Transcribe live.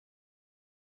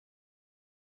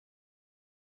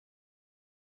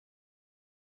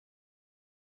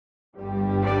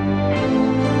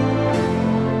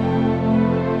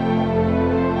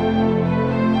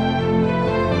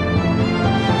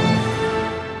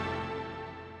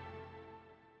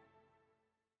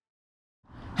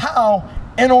now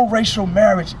interracial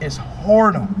marriage is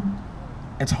whoredom.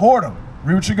 It's whoredom.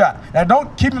 Read what you got. Now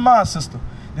don't keep in mind, sister,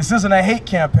 this isn't a hate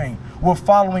campaign. We're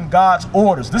following God's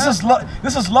orders. This is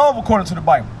love according to the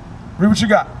Bible. Read what you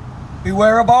got.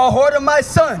 Beware of all whoredom, my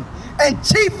son, and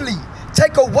chiefly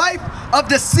take a wife of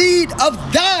the seed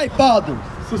of thy fathers.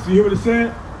 Sister, you hear what it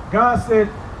said? God said,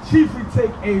 chiefly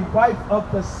take a wife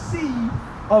of the seed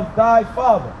of thy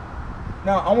father.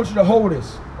 Now, I want you to hold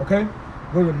this, okay?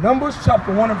 Go to Numbers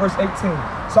chapter 1 and verse 18.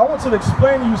 So I want to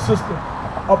explain to you, sister,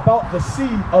 about the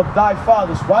seed of thy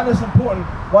fathers. Why this is important,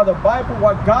 why the Bible,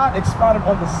 why God expounded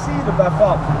on the seed of thy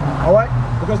father, all right?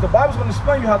 Because the Bible's going to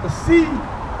explain you how the seed,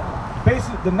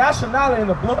 the nationality and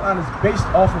the bloodline is based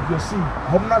off of your seed. I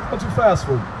hope I'm not going too fast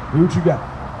for you. Read what you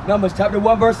got. Numbers chapter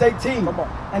 1 verse 18. Come on.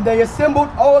 And they assembled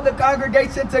all the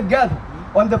congregation together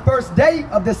on the first day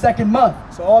of the second month.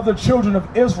 So all the children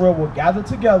of Israel will gather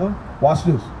together. Watch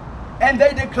this. And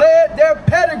they declared their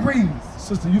pedigrees.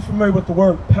 Sister, you familiar with the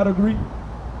word pedigree?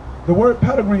 The word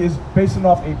pedigree is basing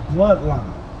off a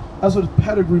bloodline. That's what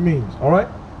pedigree means, all right?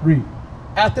 Read.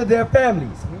 After their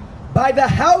families, by the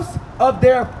house of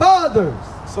their fathers.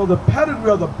 So the pedigree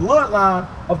of the bloodline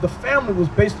of the family was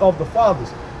based off the fathers.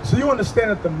 So you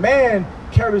understand that the man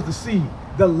carries the seed.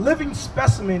 The living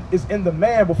specimen is in the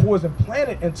man before it's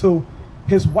implanted into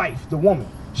his wife, the woman.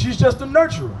 She's just a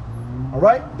nurturer, all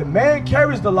right? The man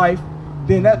carries the life,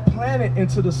 then that planted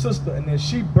into the sister, and then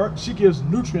she gives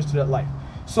nutrients to that life.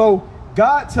 So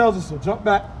God tells us, so jump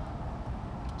back.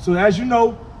 So as you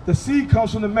know, the seed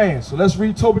comes from the man. So let's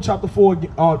read Tobit chapter 4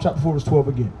 verse 12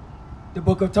 again. The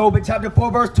book of Tobit chapter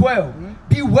 4 verse 12.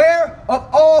 Beware of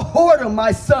all whoredom,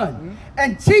 my son,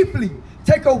 and chiefly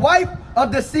take a wife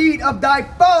of the seed of thy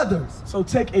fathers. So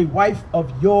take a wife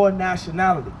of your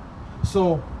nationality.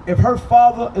 So if her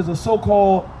father is a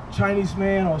so-called Chinese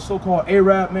man or a so-called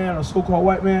Arab man or a so-called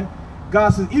white man, God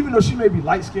says, even though she may be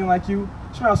light-skinned like you,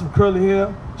 she may have some curly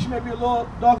hair, she may be a little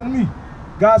darker than me.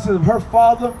 God says if her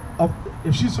father,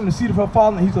 if she's from the seed of her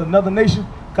father and he's another nation,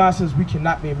 God says we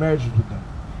cannot be in marriages with them.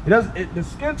 The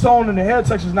skin tone and the hair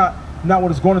texture is not what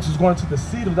it's going into. It's going into the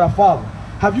seed of thy father.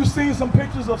 Have you seen some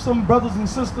pictures of some brothers and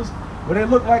sisters where they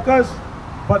look like us,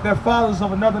 but they're fathers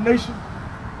of another nation?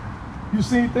 You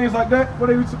seen things like that? What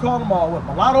they used to call them all, what,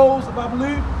 mulattoes, if I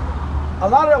believe? A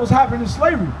lot of that was happening in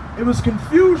slavery. It was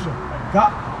confusion.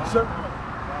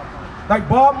 Like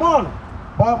Bob Marley.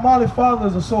 Bob Marley's father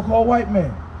is a so-called white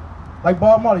man. Like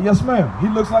Bob Marley, yes ma'am. He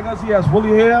looks like us, he has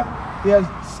woolly hair, he has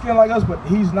skin like us, but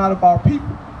he's not of our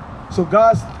people. So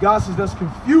God says there's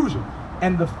confusion.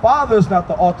 And the Father is not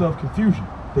the author of confusion.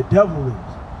 The devil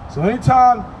is. So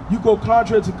anytime you go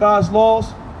contrary to God's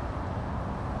laws,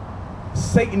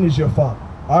 Satan is your father.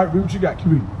 All right, read what you got. Keep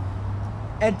reading.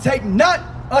 And take not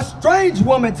a strange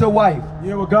woman to wife. You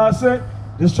hear what God said?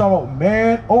 This is talking about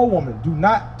man or woman. Do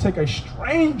not take a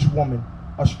strange woman,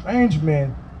 a strange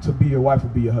man, to be your wife or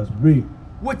be your husband. Read.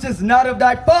 Which is not of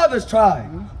thy father's tribe.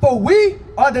 For we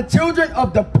are the children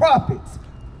of the prophets.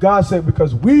 God said,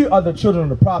 because we are the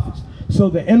children of the prophets. So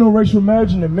the interracial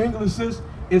marriage and the mingling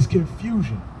is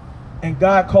confusion. And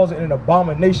God calls it an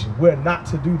abomination. We're not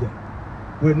to do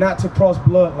that. We're not to cross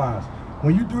bloodlines.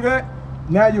 When you do that,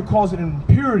 now you're causing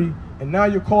impurity, and now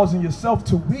you're causing yourself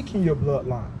to weaken your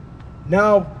bloodline.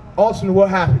 Now, ultimately, what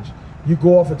happens? You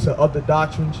go off into other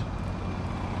doctrines.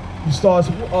 You start,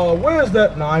 where is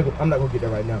that? No, I'm not going to get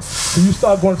that right now. So you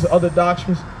start going to other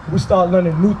doctrines. We start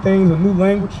learning new things, a new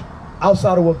language,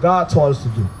 outside of what God taught us to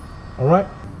do. All right?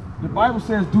 The Bible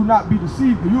says, do not be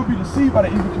deceived, but you'll be deceived by the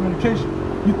evil communication.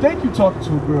 You think you're talking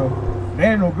to a girl, but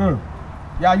ain't no girl.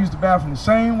 Y'all use the bathroom the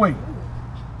same way.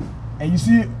 And you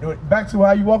see it, back to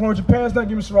how you walking with your pants down,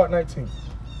 give me Sirach 19.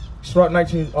 Sirach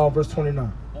 19, verse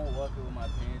 29.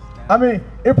 I mean,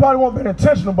 it probably won't be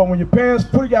intentional, but when your pants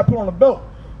you gotta put on a belt.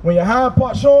 When your hind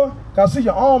part showing, cause I see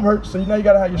your arm hurt, so now you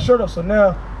gotta have your shirt up, so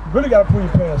now you really gotta pull your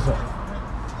pants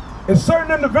up. There's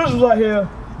certain individuals out here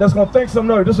that's gonna think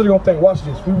something other. This is what they're gonna think. Watch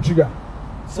this. Read what you got.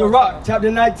 Sirach chapter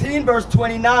 19, verse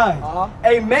 29.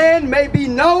 A man may be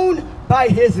known by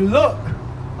his look.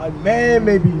 A man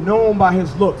may be known by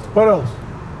his looks. What else?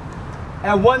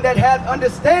 And one that has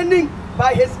understanding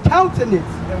by his countenance.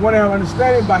 And one that has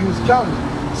understanding by his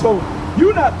countenance. So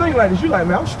you not thinking like this. You like,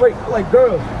 man, I'm straight. I like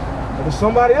girls. But there's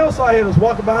somebody else out here that's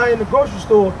walking behind you in the grocery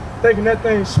store thinking that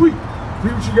thing's sweet.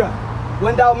 Read what you got.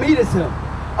 When thou meetest him,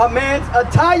 a man's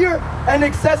attire and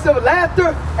excessive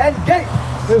laughter and gait.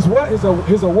 His what? His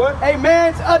a what? A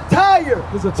man's attire.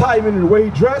 His attire meaning the way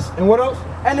he dressed, and what else?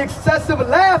 And excessive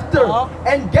laughter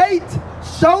and gait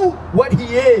show what he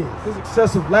is. His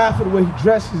excessive laughter, the way he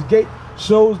dressed, his gait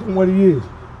shows him what he is.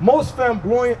 Most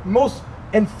flamboyant, most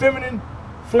effeminate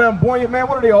flamboyant, man,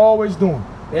 what are they always doing?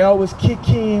 They always kick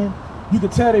in. You can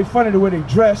tell they funny the way they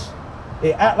dress.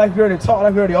 They act like girl, they talk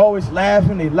like girl, they always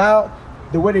laughing, they loud.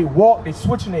 The way they walk, they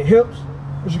switching their hips.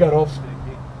 What you got, officer?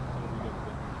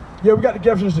 Yeah, we got the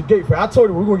definition of gate for you. I told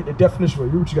you we're gonna get the definition for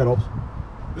you. What you got, officer?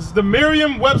 This is the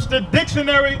Merriam-Webster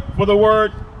dictionary for the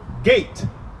word gait.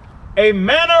 A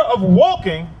manner of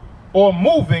walking or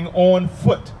moving on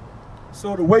foot.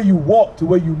 So the way you walk, the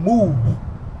way you move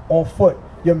on foot,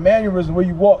 your mannerism, the way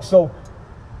you walk. So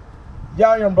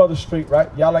y'all young brothers straight,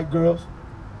 right? Y'all like girls?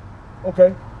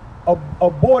 Okay. A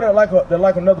boy that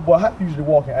like another boy, how do you usually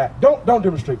walk and act? Don't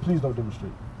demonstrate, please don't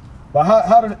demonstrate. But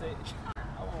how do they? I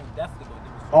won't definitely go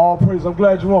demonstrate. Oh, praise! I'm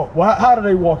glad you won't. Well, how do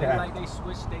they walk and act? Like they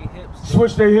switch their hips.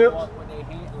 Switch their hips. Walk with their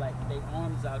hand, like their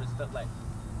arms out and stuff. Like,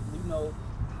 you know,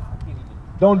 I can't even.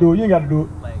 Don't do it. You ain't got to do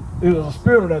it. Like, There's a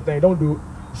spirit of that thing. Don't do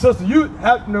it, sister.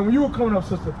 When you were coming up,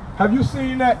 sister, have you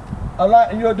seen that a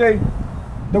lot in your day?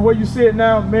 The way you see it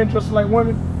now, men dressing like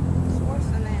women. It's worse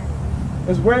than that.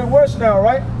 It's way worse now,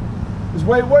 right? It's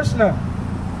way worse now.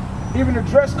 Even the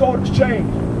dress code has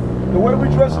changed. The way we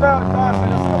dress now, God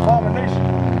says it's an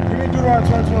abomination. Give me Deuteronomy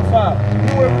 20:25.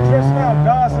 The way we dress now,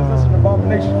 God says it's an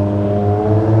abomination.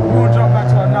 We want to jump back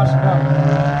to our nationality.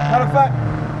 Matter of fact,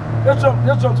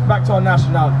 let's jump back to our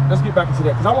nationality. Let's get back into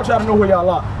that, because I want y'all to know where y'all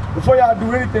are. Before y'all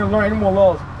do anything and learn any more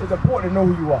laws, it's important to know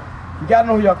who you are. You got to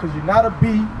know who you are, because you're not a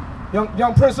B.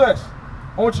 Young princess,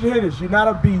 I want you to hear this. You're not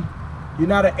a B. You're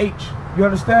not an H. You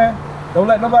understand? Don't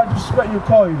let nobody disrespect you or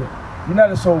call you that. You're not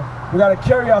a, so we got to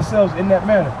carry ourselves in that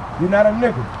manner. You're not a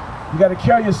nigga. You got to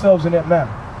carry yourselves in that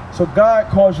manner. So God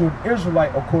calls you an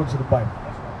Israelite according to the Bible.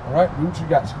 All right? What you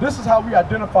got? So this is how we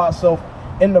identify ourselves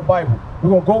in the Bible.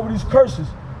 We're going to go over these curses.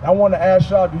 I want to ask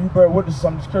y'all, do you bear witness to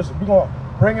some of these curses? We're going to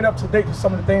bring it up to date to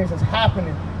some of the things that's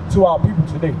happening to our people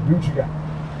today. What you got?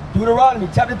 Deuteronomy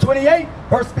chapter 28,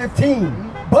 verse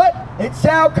 15. But it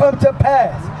shall come to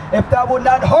pass, if thou wilt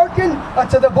not hearken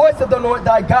unto the voice of the Lord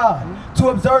thy God, to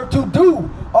observe to do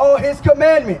all his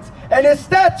commandments and his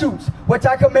statutes, which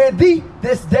I command thee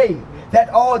this day, that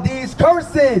all these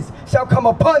curses shall come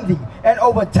upon thee and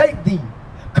overtake thee.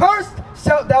 Cursed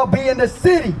shalt thou be in the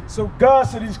city. So God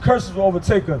said these curses will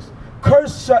overtake us.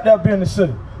 Cursed shalt thou be in the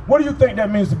city. What do you think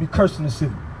that means to be cursed in the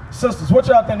city? Sisters, what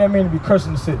y'all think that means to be cursed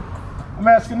in the city? I'm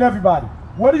asking everybody.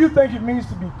 What do you think it means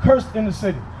to be cursed in the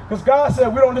city? Because God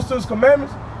said we don't listen to his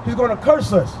commandments, he's going to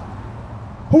curse us.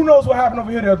 Who knows what happened over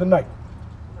here the other night?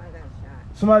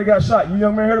 Somebody got shot. You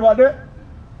young man heard about that?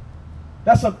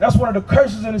 That's one of the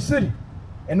curses in the city.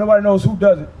 And nobody knows who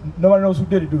does it. Nobody knows who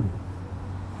did it, do they?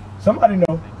 Somebody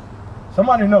know.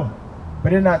 Somebody know.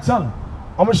 But they're not telling.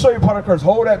 I'm going to show you part of the curse.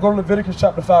 Hold that. Go to Leviticus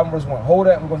chapter 5 and verse 1. Hold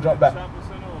that and we're going to jump back.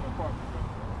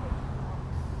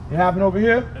 It happened over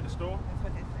here. At the store?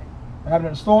 It happened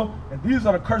at the store. And these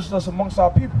are the curses that's amongst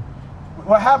our people.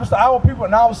 What happens to our people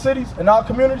in our cities, in our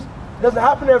communities, it doesn't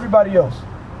happen to everybody else.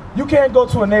 You can't go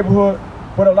to a neighborhood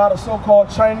with a lot of so-called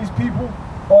Chinese people,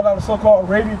 or a lot of so-called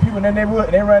Arabian people in their neighborhood,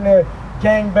 and they run there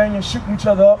gang banging, shooting each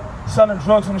other up, selling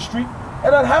drugs on the street.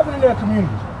 That doesn't happen in their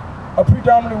communities. A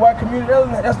predominantly white community,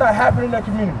 that's not happening in their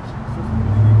communities.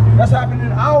 That's happening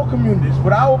in our communities,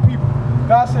 with our people.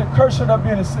 God said, curse shall not be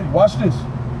in the city. Watch this.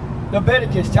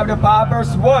 Leviticus chapter 5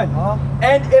 verse 1.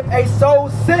 And if a soul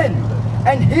sin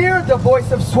and hear the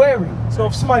voice of swearing. So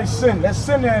if somebody sin, that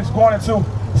sin is going into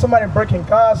somebody breaking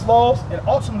God's laws, and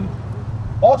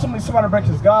ultimately somebody breaks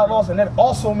God's laws, and that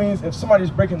also means if somebody is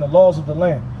breaking the laws of the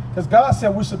land. Because God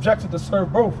said we're subjected to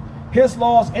serve both his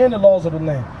laws and the laws of the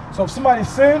land. So if somebody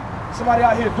sin, somebody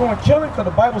out here doing killing, because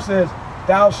the Bible says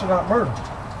thou shalt not murder.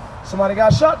 Somebody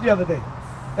got shot the other day.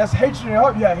 That's hatred in your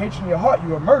heart. You have hatred in your heart,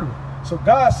 you are murderer. So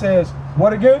God says,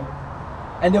 what again?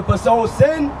 And if a soul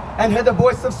sin and hear the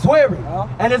voice of swearing,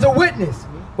 and is a witness,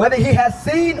 whether he has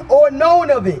seen or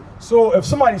known of it. So if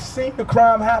somebody's seen the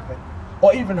crime happen,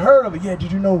 or even heard of it, yeah,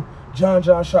 did you know John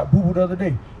shot Boo Boo the other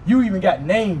day? You even got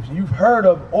names, and you've heard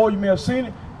of it, or you may have seen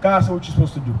it. God said what you're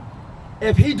supposed to do.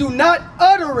 If he do not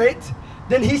utter it,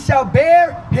 then he shall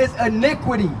bear his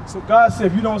iniquity. So God said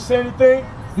if you don't say anything,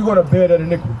 you're going to bear that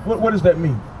iniquity. What does that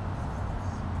mean?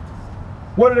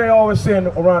 What do they always say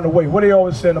around the way? What do they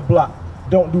always say in the block?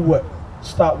 Don't do what?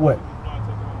 Stop what?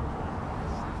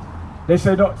 They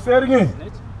say don't, say it again.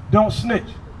 Snitch. Don't snitch.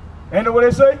 Ain't that what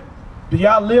they say? Do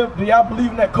y'all believe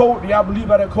in that code? Do y'all believe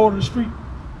by that code of the street?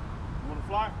 You want to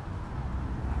fly?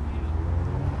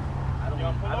 I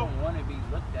don't want to be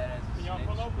looked at as a snitch,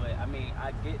 but I mean,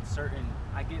 I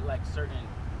get like certain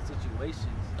situations,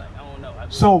 like, I don't know.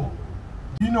 So,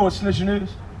 do you know what snitching is?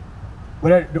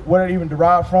 Where that even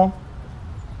derived from?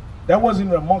 That wasn't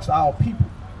even amongst our people.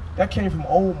 That came from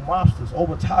old mobsters,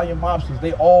 old Italian mobsters.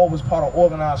 They all was part of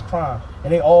organized crime,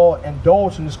 and they all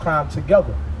indulged in this crime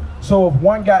together. So if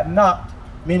one got knocked,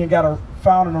 meaning got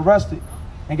found and arrested,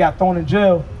 and got thrown in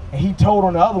jail, and he told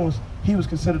on the other ones, he was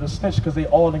considered a snitch because they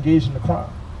all engaged in the crime.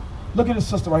 Look at this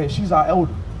sister right here. She's our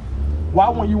elder. Why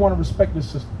wouldn't you want to respect this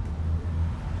sister?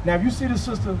 Now, if you see this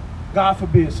sister, God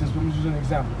forbid, sis, let me use an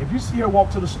example. If you see her walk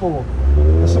to the store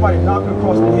and somebody knock her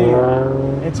across the head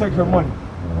and take her money,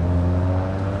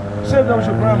 say if that was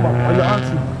your grandmother or your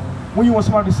auntie, when you want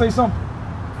somebody to say something,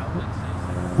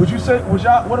 would you say,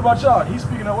 what about y'all? He's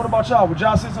speaking of, what about y'all? Would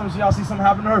y'all say something so y'all see something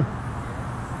happen to her?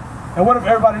 And what if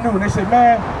everybody knew and they say,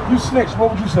 man, you snitched, what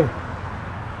would you say?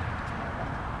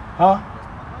 Huh?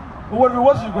 Well, what if it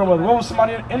wasn't your grandmother? What was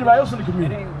somebody, anybody else in the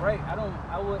community? It ain't right. I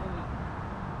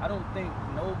don't think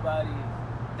nobody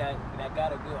that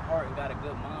got a good heart and got a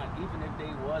good mind, even if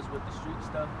they was with the street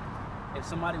stuff, if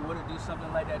somebody were to do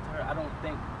something like that to her, I don't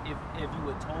think, if you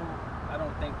were told, I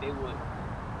don't think they would,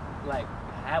 like,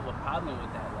 have a problem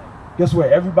with that. Like, guess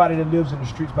what? Everybody that lives in the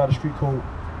streets by the street code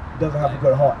doesn't have a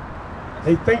good heart.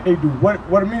 They think they do.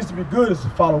 What it means to be good is to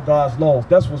follow God's laws.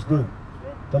 That's what's good.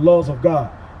 The laws of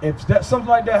God. If something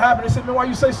like that happened, they say, man, why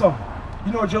you say something?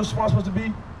 You know what your response supposed to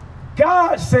be?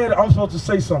 God said I'm supposed to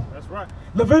say something. That's right.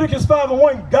 Leviticus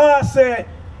 5:1, God said,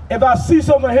 if I see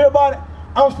something and hear about it,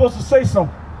 I'm supposed to say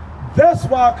something. That's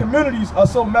why our communities are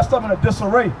so messed up in a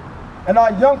disarray. And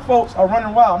our young folks are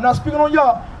running wild. I'm not speaking on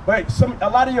y'all, but a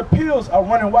lot of your peers are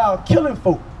running wild, killing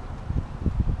folk,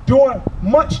 doing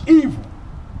much evil,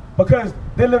 because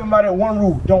they're living by that one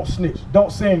rule: don't snitch,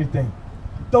 don't say anything.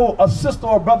 Though a sister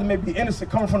or a brother may be innocent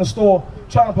coming from the store,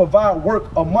 trying to provide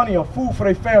work or money or food for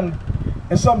their family,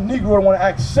 and some Negro would want to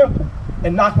act simple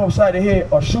and knock them upside the head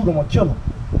or shoot them or kill them.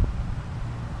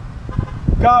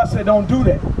 God said don't do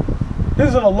that.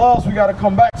 These are the laws we got to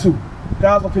come back to.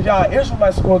 Guys, because y'all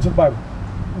Israelites according to the Bible.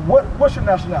 What's your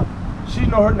nationality? She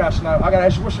know her nationality. I got to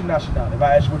ask you, what's your nationality? If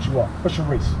I ask you what you are, what's your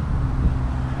race?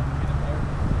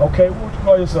 Okay, what would you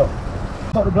call yourself?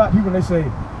 I talk to black people and they say,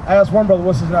 I asked one brother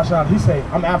what's his nationality. He say,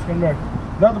 I'm African American.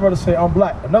 Another brother say, I'm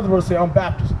black. Another brother say, I'm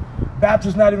Baptist.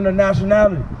 Baptist not even a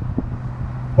nationality.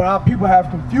 But our people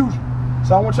have confusion.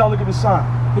 So I want y'all to look at this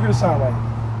sign. Look at the sign right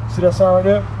here. See that sign right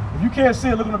there? If you can't see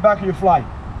it, look on the back of your flyer.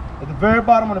 At the very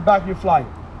bottom on the back of your flyer.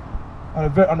 On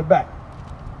the back.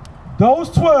 Those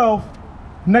 12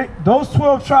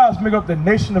 tribes make up the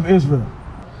nation of Israel.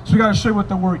 So we got to show you what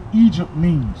the word Egypt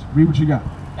means. Read what you got.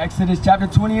 Exodus chapter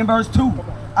 20 and verse 2.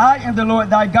 I am the Lord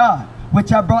thy God,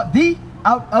 which I brought thee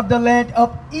out of the land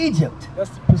of Egypt. That's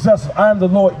the possessor. I am the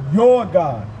Lord your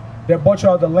God that brought you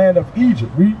out of the land of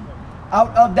Egypt. Read.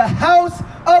 Out of the house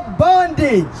of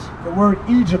bondage. The word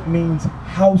Egypt means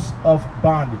house of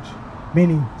bondage,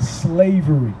 meaning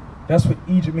slavery. That's what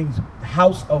Egypt means,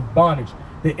 house of bondage.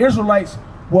 The Israelites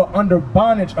were under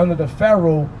bondage under the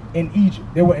Pharaoh in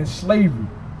Egypt. They were in slavery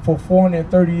for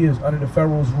 430 years under the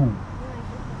Pharaoh's rule.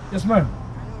 Yes, ma'am.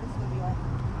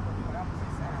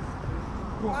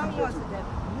 Why was it that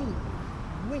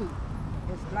we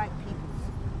as black people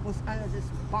was under this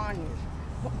bondage?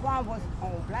 Why was it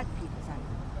on black people's hand?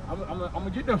 I'm going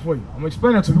to get that for you. I'm going to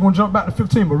explain that to you. We're going to jump back to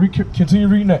 15, but continue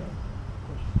reading that.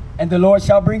 And the Lord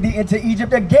shall bring thee into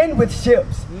Egypt again with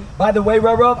ships, by the way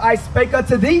whereof I spake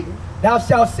unto thee, thou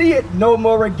shalt see it no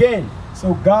more again.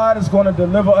 So God is going to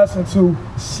deliver us into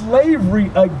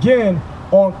slavery again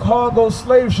on cargo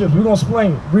slave ships. We're going to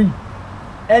explain. Read.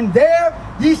 And there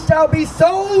ye shall be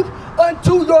sold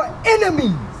unto your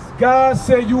enemies. God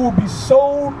said you will be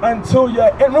sold until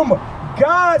your end. Remember,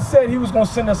 God said he was going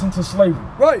to send us into slavery.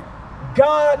 Right.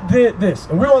 God did this.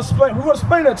 And we're going to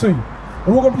explain that to you.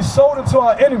 And we're going to be sold into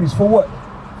our enemies for what?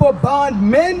 For bond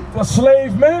men, for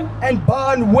slave men, and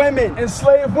bond women, and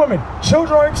slave women.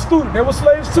 Children are excluded. They were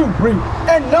slaves too. Read.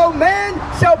 And no man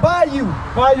shall buy you.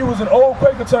 Buy you was an old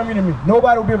Quaker term meaning me.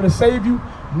 Nobody will be able to save you.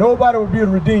 Nobody will be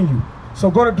able to redeem you. So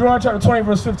go to Deuteronomy chapter 20,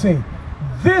 verse 15.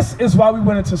 This is why we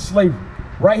went into slavery.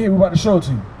 Right here, we're about to show it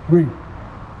to you. Read.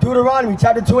 Deuteronomy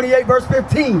chapter 28, verse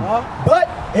 15. But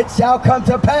it shall come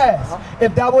to pass,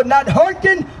 if thou wilt not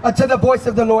hearken unto the voice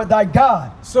of the Lord thy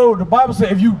God. So the Bible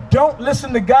says, if you don't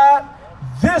listen to God,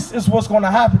 this is what's going to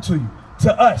happen to you,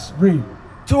 to us. Read.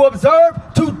 To observe,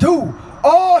 to do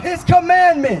all his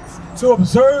commandments. To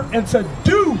observe and to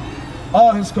do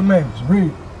all his commandments.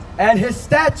 Read. And his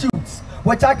statutes,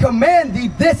 which I command thee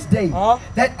this day,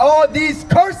 that all these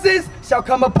curses shall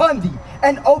come upon thee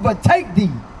and overtake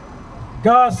thee.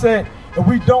 God said, if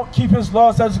we don't keep his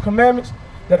laws, statutes, and commandments,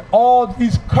 that all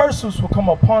these curses will come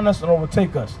upon us and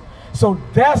overtake us. So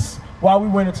that's why we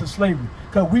went into slavery,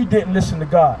 because we didn't listen to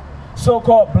God.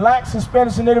 So-called blacks,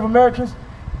 Hispanics, and Native Americans,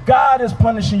 God is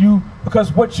punishing you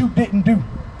because what you didn't do.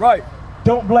 Right.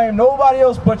 Don't blame nobody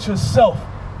else but yourself.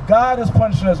 God is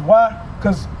punishing us. Why?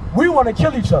 Because we want to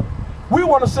kill each other. We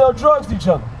want to sell drugs to each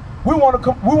other. We want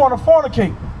to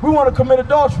fornicate. We want to commit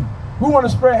adultery. We want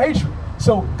to spread hatred.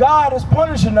 So God is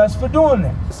punishing us for doing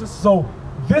that. So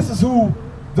this is who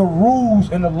the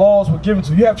rules and the laws were given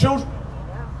to. You have children?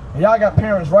 And y'all got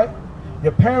parents, right?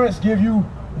 Your parents give you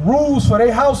rules for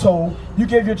their household. You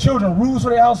give your children rules for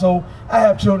their household. I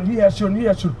have children, he has children, he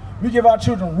has children. We give our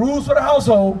children rules for the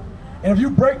household, and if you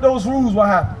break those rules, what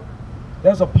happens?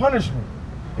 There's a punishment.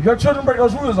 If your children break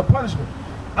those rules, there's a punishment.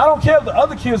 I don't care if the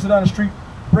other kids are down the street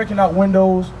breaking out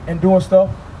windows and doing stuff.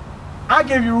 I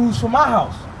give you rules for my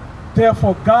house.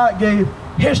 Therefore, God gave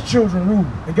his children rules.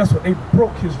 And guess what? They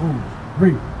broke his rules.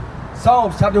 Read.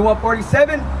 Psalms chapter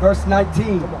 147, verse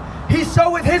 19. He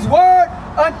showeth his word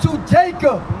unto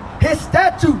Jacob, his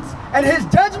statutes and his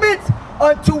judgments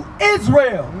unto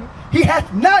Israel. He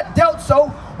hath not dealt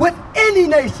so with any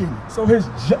nation. So his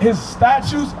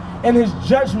statutes and his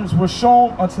judgments were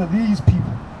shown unto these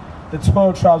people, the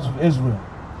 12 tribes of Israel,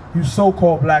 you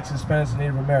so-called blacks, Hispanics, and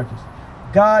Native Americans.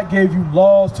 God gave you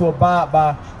laws to abide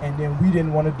by, and then we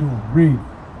didn't want to do them. Read.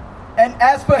 And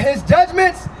as for his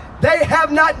judgments, they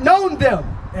have not known them.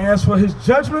 And as for his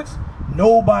judgments,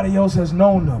 nobody else has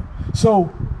known them.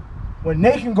 So when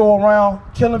they can go around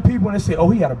killing people and they say, oh,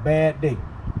 he had a bad day.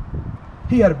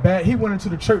 He went into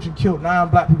the church and killed 9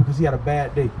 black people because he had a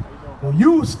bad day. When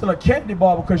you still a candy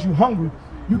bar because you're hungry,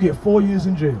 you get 4 years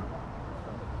in jail.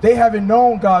 They haven't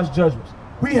known God's judgments.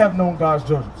 We have known God's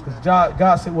judgments because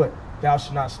God said what? Thou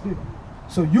shalt not steal.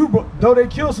 So though they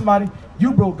killed somebody,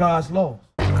 you broke God's laws.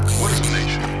 What is a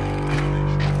nation?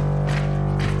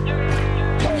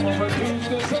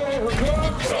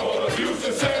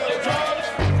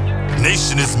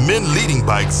 Nation is men leading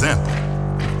by example.